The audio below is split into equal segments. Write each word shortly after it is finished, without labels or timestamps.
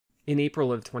In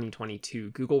April of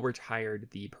 2022, Google retired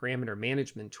the parameter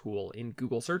management tool in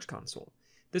Google Search Console.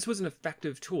 This was an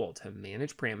effective tool to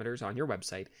manage parameters on your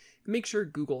website and make sure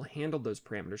Google handled those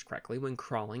parameters correctly when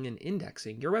crawling and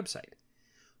indexing your website.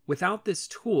 Without this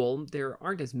tool, there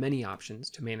aren't as many options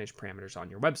to manage parameters on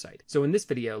your website. So in this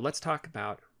video, let's talk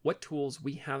about what tools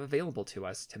we have available to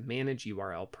us to manage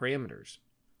URL parameters.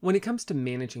 When it comes to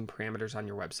managing parameters on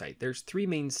your website, there's three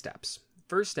main steps.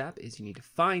 First step is you need to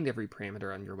find every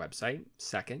parameter on your website.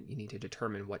 Second, you need to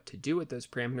determine what to do with those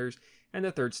parameters. And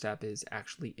the third step is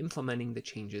actually implementing the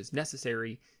changes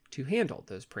necessary to handle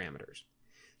those parameters.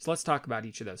 So let's talk about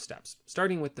each of those steps,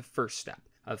 starting with the first step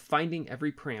of finding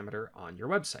every parameter on your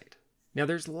website. Now,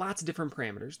 there's lots of different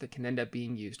parameters that can end up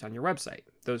being used on your website.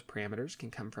 Those parameters can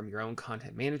come from your own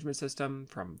content management system,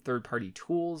 from third-party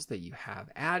tools that you have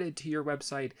added to your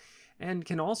website, and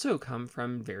can also come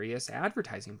from various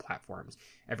advertising platforms.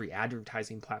 Every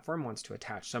advertising platform wants to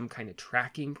attach some kind of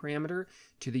tracking parameter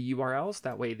to the URLs.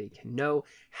 That way they can know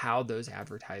how those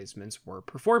advertisements were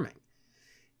performing.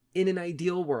 In an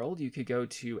ideal world, you could go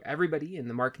to everybody in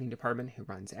the marketing department who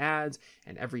runs ads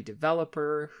and every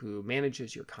developer who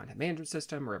manages your content management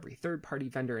system or every third-party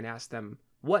vendor and ask them,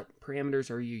 what parameters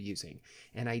are you using?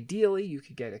 And ideally, you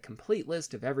could get a complete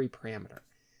list of every parameter.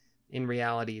 In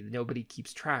reality, nobody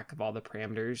keeps track of all the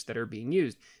parameters that are being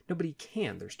used. Nobody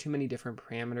can. There's too many different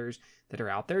parameters that are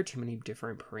out there, too many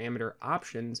different parameter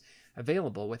options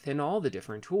available within all the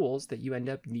different tools that you end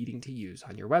up needing to use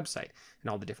on your website and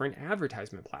all the different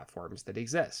advertisement platforms that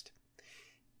exist.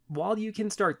 While you can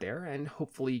start there and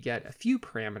hopefully get a few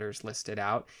parameters listed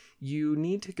out, you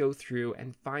need to go through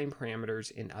and find parameters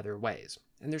in other ways.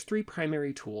 And there's three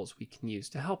primary tools we can use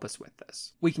to help us with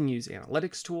this. We can use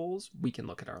analytics tools, we can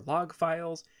look at our log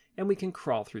files, and we can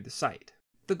crawl through the site.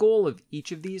 The goal of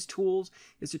each of these tools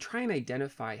is to try and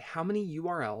identify how many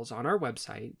URLs on our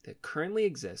website that currently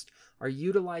exist are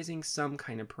utilizing some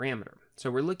kind of parameter. So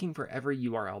we're looking for every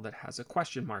URL that has a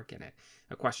question mark in it.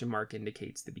 A question mark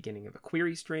indicates the beginning of a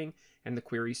query string, and the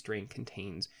query string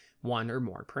contains one or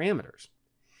more parameters.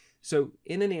 So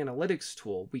in an analytics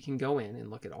tool, we can go in and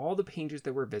look at all the pages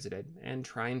that were visited and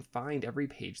try and find every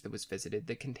page that was visited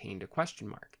that contained a question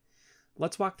mark.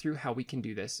 Let's walk through how we can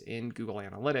do this in Google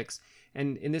Analytics,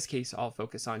 and in this case, I'll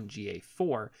focus on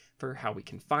GA4 for how we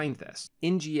can find this.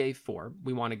 In GA4,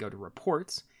 we want to go to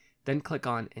Reports, then click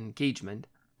on Engagement,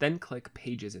 then click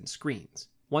Pages and Screens.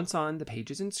 Once on the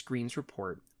Pages and Screens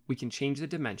report, we can change the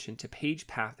dimension to Page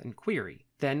Path and Query.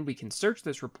 Then we can search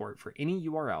this report for any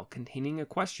URL containing a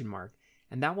question mark,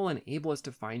 and that will enable us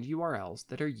to find URLs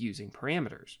that are using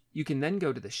parameters. You can then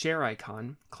go to the share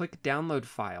icon, click Download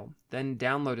File, then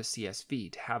download a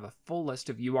CSV to have a full list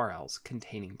of URLs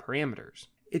containing parameters.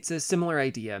 It's a similar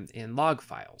idea in log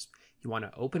files. You want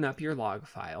to open up your log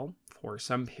file for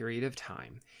some period of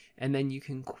time, and then you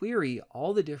can query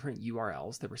all the different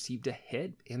URLs that received a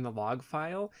hit in the log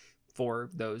file for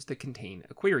those that contain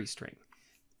a query string.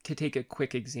 To take a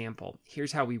quick example,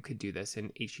 here's how we could do this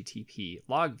in HTTP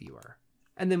Log Viewer.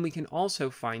 And then we can also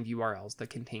find URLs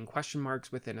that contain question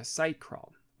marks within a site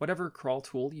crawl. Whatever crawl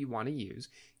tool you want to use,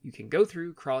 you can go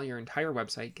through, crawl your entire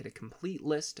website, get a complete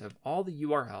list of all the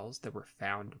URLs that were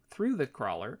found through the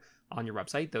crawler on your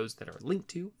website, those that are linked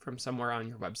to from somewhere on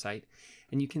your website,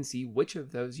 and you can see which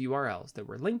of those URLs that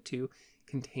were linked to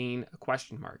contain a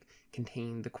question mark,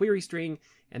 contain the query string,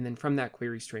 and then from that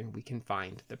query string we can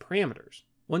find the parameters.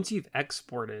 Once you've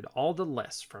exported all the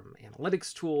lists from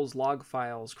analytics tools, log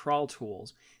files, crawl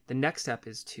tools, the next step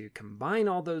is to combine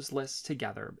all those lists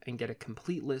together and get a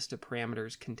complete list of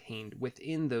parameters contained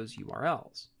within those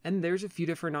URLs. And there's a few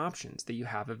different options that you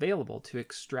have available to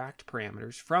extract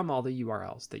parameters from all the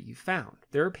URLs that you found.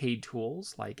 There are paid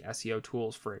tools like SEO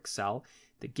tools for Excel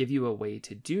that give you a way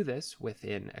to do this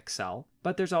within Excel,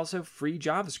 but there's also free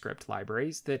JavaScript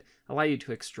libraries that allow you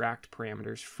to extract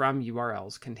parameters from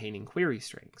URLs containing query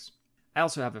strings. I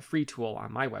also have a free tool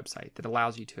on my website that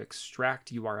allows you to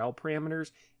extract URL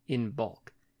parameters in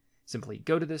bulk. Simply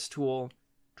go to this tool,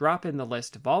 drop in the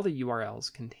list of all the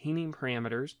URLs containing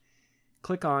parameters,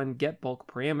 click on Get Bulk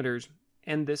Parameters,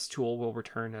 and this tool will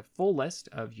return a full list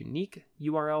of unique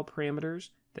URL parameters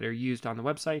that are used on the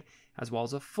website, as well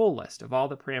as a full list of all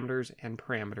the parameters and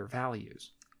parameter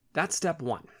values. That's step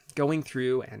one, going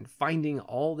through and finding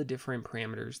all the different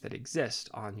parameters that exist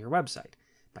on your website.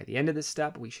 By the end of this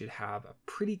step, we should have a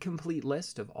pretty complete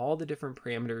list of all the different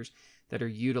parameters that are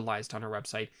utilized on our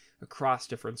website across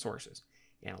different sources.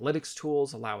 Analytics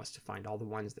tools allow us to find all the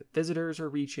ones that visitors are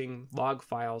reaching, log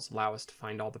files allow us to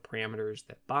find all the parameters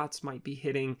that bots might be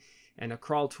hitting, and a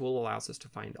crawl tool allows us to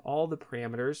find all the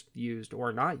parameters, used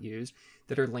or not used,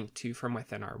 that are linked to from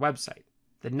within our website.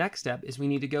 The next step is we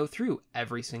need to go through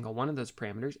every single one of those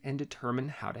parameters and determine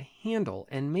how to handle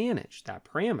and manage that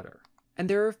parameter. And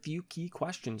there are a few key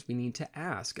questions we need to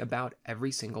ask about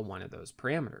every single one of those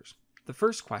parameters. The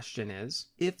first question is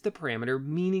if the parameter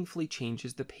meaningfully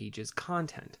changes the page's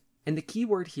content. And the key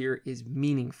word here is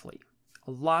meaningfully.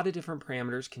 A lot of different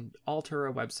parameters can alter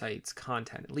a website's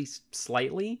content, at least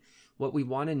slightly. What we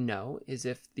want to know is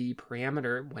if the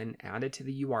parameter, when added to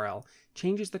the URL,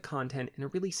 changes the content in a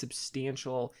really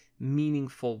substantial,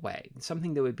 meaningful way,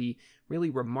 something that would be really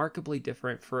remarkably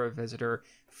different for a visitor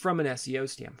from an SEO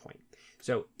standpoint.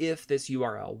 So if this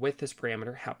URL with this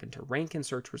parameter happened to rank in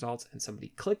search results and somebody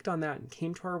clicked on that and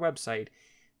came to our website,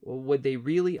 would they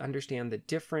really understand the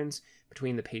difference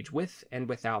between the page with and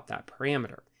without that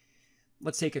parameter?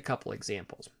 Let's take a couple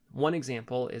examples. One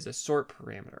example is a sort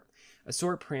parameter. A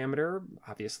sort parameter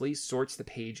obviously sorts the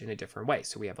page in a different way.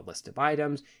 So we have a list of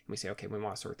items and we say, okay, we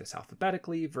want to sort this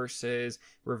alphabetically versus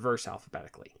reverse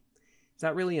alphabetically. Is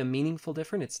that really a meaningful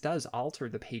difference? It does alter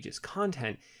the page's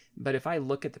content, but if I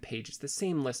look at the page, it's the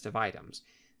same list of items.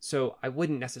 So I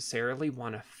wouldn't necessarily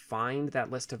want to find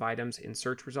that list of items in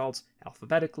search results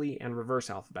alphabetically and reverse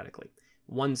alphabetically.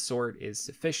 One sort is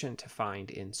sufficient to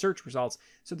find in search results,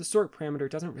 so the sort parameter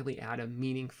doesn't really add a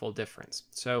meaningful difference.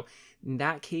 So in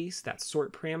that case, that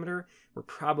sort parameter, we're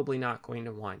probably not going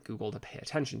to want Google to pay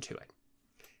attention to it.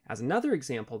 As another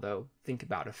example, though, think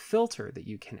about a filter that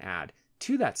you can add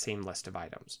to that same list of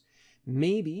items.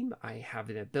 Maybe I have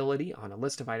an ability on a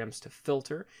list of items to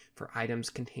filter for items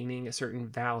containing a certain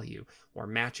value or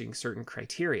matching certain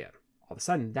criteria. All of a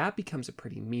sudden, that becomes a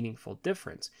pretty meaningful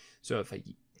difference. So if a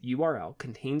URL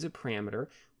contains a parameter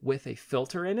with a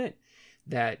filter in it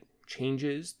that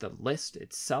changes the list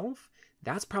itself,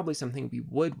 that's probably something we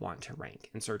would want to rank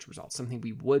in search results, something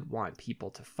we would want people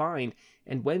to find.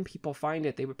 And when people find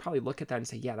it, they would probably look at that and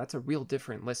say, yeah, that's a real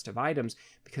different list of items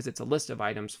because it's a list of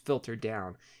items filtered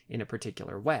down in a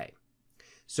particular way.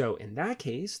 So in that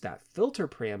case, that filter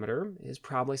parameter is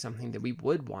probably something that we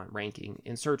would want ranking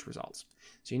in search results.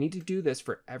 So you need to do this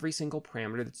for every single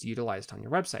parameter that's utilized on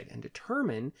your website and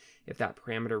determine if that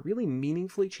parameter really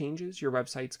meaningfully changes your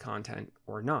website's content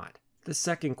or not. The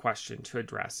second question to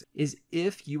address is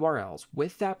if URLs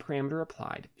with that parameter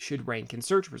applied should rank in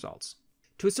search results.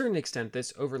 To a certain extent,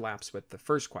 this overlaps with the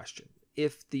first question.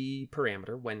 If the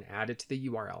parameter, when added to the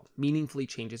URL, meaningfully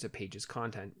changes a page's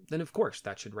content, then of course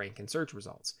that should rank in search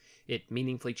results. It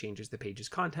meaningfully changes the page's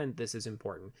content. This is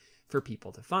important for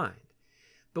people to find.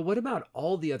 But what about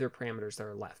all the other parameters that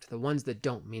are left, the ones that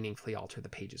don't meaningfully alter the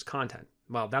page's content?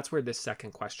 Well, that's where this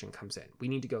second question comes in. We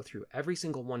need to go through every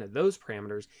single one of those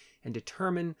parameters and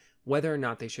determine whether or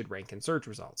not they should rank in search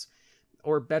results.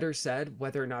 Or better said,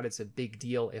 whether or not it's a big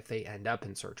deal if they end up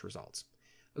in search results.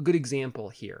 A good example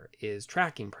here is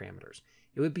tracking parameters.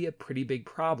 It would be a pretty big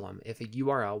problem if a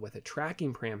URL with a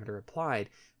tracking parameter applied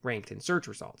ranked in search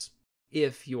results.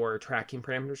 If your tracking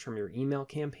parameters from your email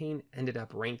campaign ended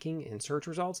up ranking in search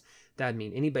results, that'd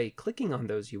mean anybody clicking on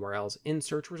those URLs in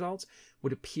search results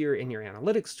would appear in your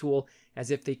analytics tool as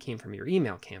if they came from your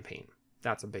email campaign.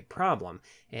 That's a big problem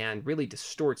and really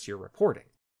distorts your reporting.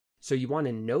 So you want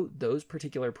to note those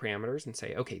particular parameters and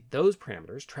say, okay, those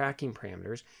parameters, tracking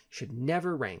parameters, should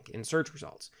never rank in search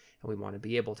results. And we want to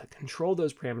be able to control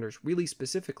those parameters really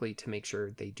specifically to make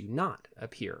sure they do not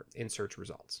appear in search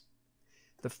results.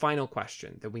 The final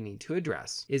question that we need to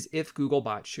address is if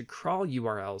Googlebot should crawl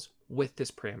URLs with this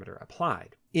parameter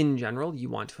applied. In general, you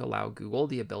want to allow Google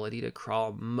the ability to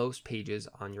crawl most pages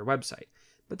on your website.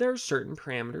 But there are certain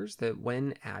parameters that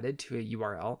when added to a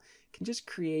URL can just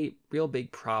create real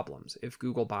big problems if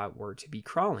Googlebot were to be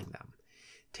crawling them.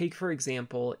 Take, for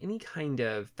example, any kind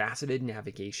of faceted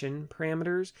navigation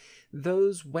parameters.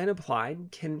 Those, when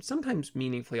applied, can sometimes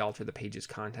meaningfully alter the page's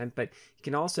content, but you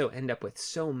can also end up with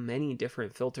so many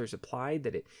different filters applied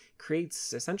that it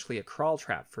creates essentially a crawl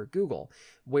trap for Google,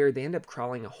 where they end up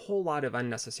crawling a whole lot of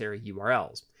unnecessary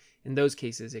URLs. In those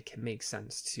cases, it can make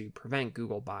sense to prevent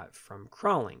Googlebot from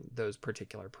crawling those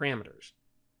particular parameters.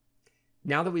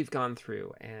 Now that we've gone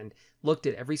through and looked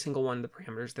at every single one of the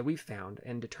parameters that we've found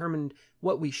and determined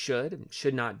what we should and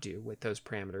should not do with those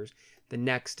parameters, the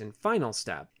next and final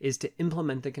step is to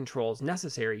implement the controls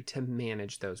necessary to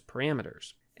manage those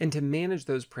parameters. And to manage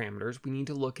those parameters, we need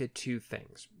to look at two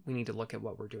things. We need to look at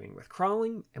what we're doing with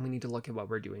crawling, and we need to look at what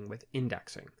we're doing with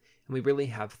indexing. And we really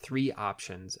have three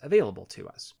options available to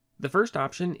us. The first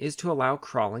option is to allow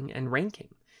crawling and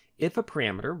ranking. If a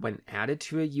parameter, when added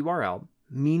to a URL,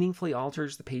 meaningfully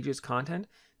alters the page's content,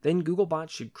 then Googlebot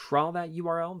should crawl that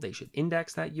URL, they should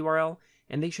index that URL,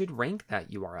 and they should rank that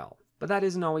URL. But that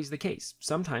isn't always the case.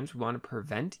 Sometimes we want to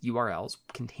prevent URLs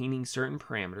containing certain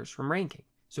parameters from ranking.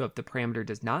 So if the parameter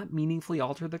does not meaningfully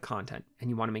alter the content and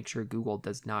you want to make sure Google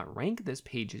does not rank this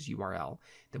page's URL,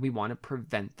 then we want to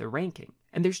prevent the ranking.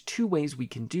 And there's two ways we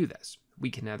can do this. We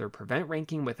can either prevent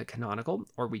ranking with a canonical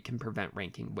or we can prevent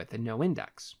ranking with a no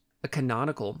index. A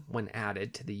canonical, when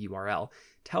added to the URL,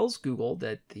 tells Google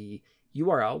that the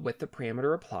URL with the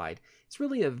parameter applied is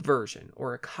really a version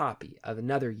or a copy of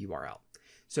another URL.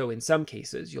 So in some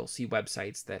cases, you'll see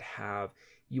websites that have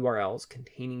URLs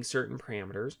containing certain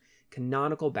parameters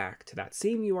canonical back to that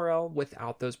same URL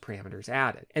without those parameters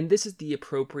added. And this is the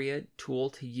appropriate tool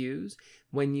to use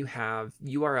when you have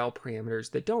URL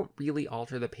parameters that don't really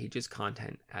alter the page's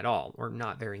content at all, or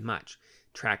not very much.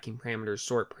 Tracking parameters,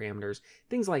 sort parameters,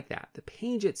 things like that. The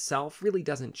page itself really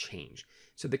doesn't change.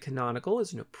 So the canonical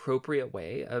is an appropriate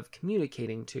way of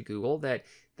communicating to Google that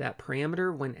that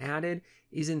parameter, when added,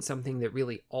 isn't something that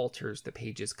really alters the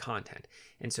page's content.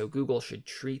 And so Google should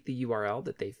treat the URL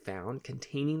that they found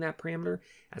containing that parameter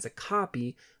as a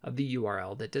copy of the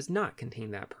URL that does not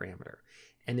contain that parameter.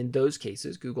 And in those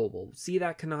cases, Google will see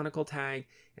that canonical tag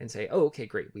and say, oh, okay,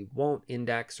 great, we won't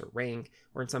index or rank,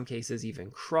 or in some cases even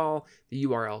crawl the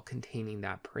URL containing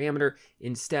that parameter.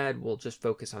 Instead, we'll just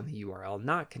focus on the URL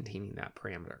not containing that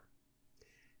parameter.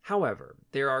 However,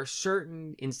 there are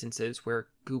certain instances where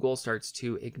Google starts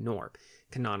to ignore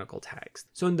canonical tags.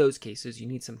 So in those cases, you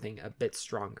need something a bit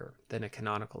stronger than a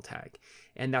canonical tag.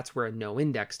 And that's where a no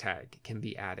index tag can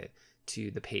be added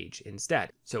to the page instead.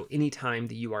 So anytime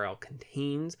the URL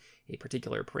contains a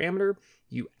particular parameter,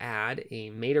 you add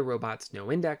a MetaRobots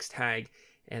no index tag,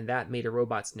 and that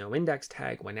MetaRobots no index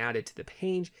tag, when added to the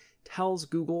page, tells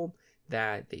Google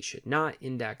that they should not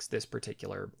index this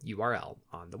particular URL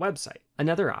on the website.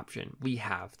 Another option we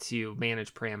have to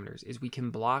manage parameters is we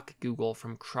can block Google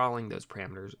from crawling those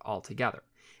parameters altogether.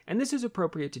 And this is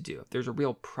appropriate to do if there's a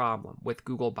real problem with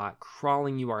Googlebot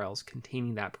crawling URLs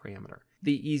containing that parameter.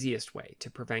 The easiest way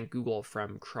to prevent Google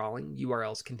from crawling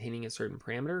URLs containing a certain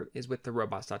parameter is with the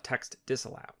robots.txt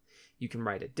disallow. You can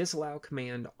write a disallow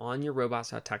command on your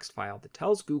robots.txt file that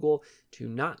tells Google to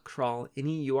not crawl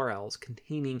any URLs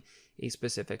containing a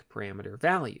specific parameter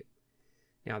value.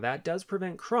 Now that does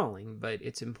prevent crawling, but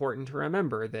it's important to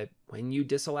remember that when you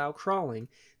disallow crawling,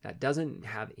 that doesn't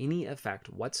have any effect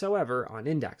whatsoever on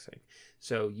indexing.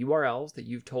 So URLs that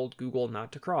you've told Google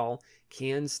not to crawl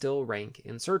can still rank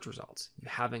in search results. You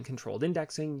haven't controlled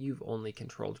indexing, you've only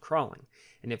controlled crawling.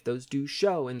 And if those do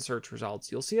show in search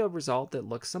results, you'll see a result that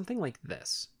looks something like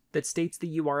this, that states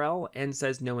the URL and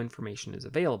says no information is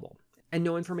available. And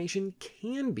no information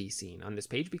can be seen on this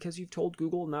page because you've told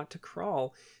Google not to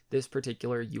crawl this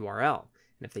particular URL.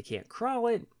 And if they can't crawl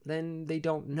it, then they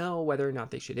don't know whether or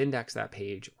not they should index that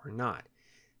page or not.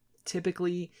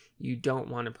 Typically, you don't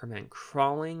want to prevent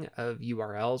crawling of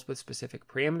URLs with specific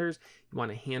parameters. You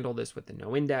want to handle this with the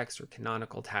no index or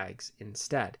canonical tags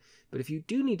instead. But if you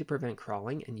do need to prevent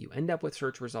crawling and you end up with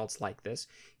search results like this,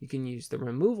 you can use the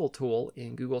removal tool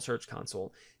in Google Search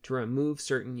Console to remove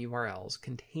certain URLs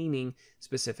containing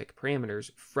specific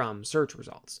parameters from search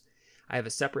results. I have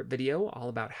a separate video all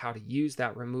about how to use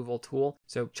that removal tool,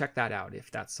 so check that out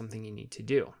if that's something you need to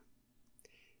do.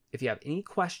 If you have any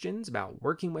questions about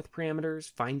working with parameters,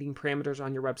 finding parameters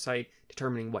on your website,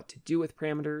 determining what to do with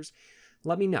parameters,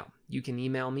 let me know. You can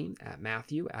email me at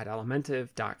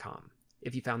matthew@elementive.com.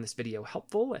 If you found this video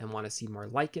helpful and want to see more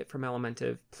like it from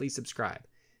Elementive, please subscribe.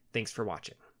 Thanks for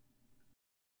watching.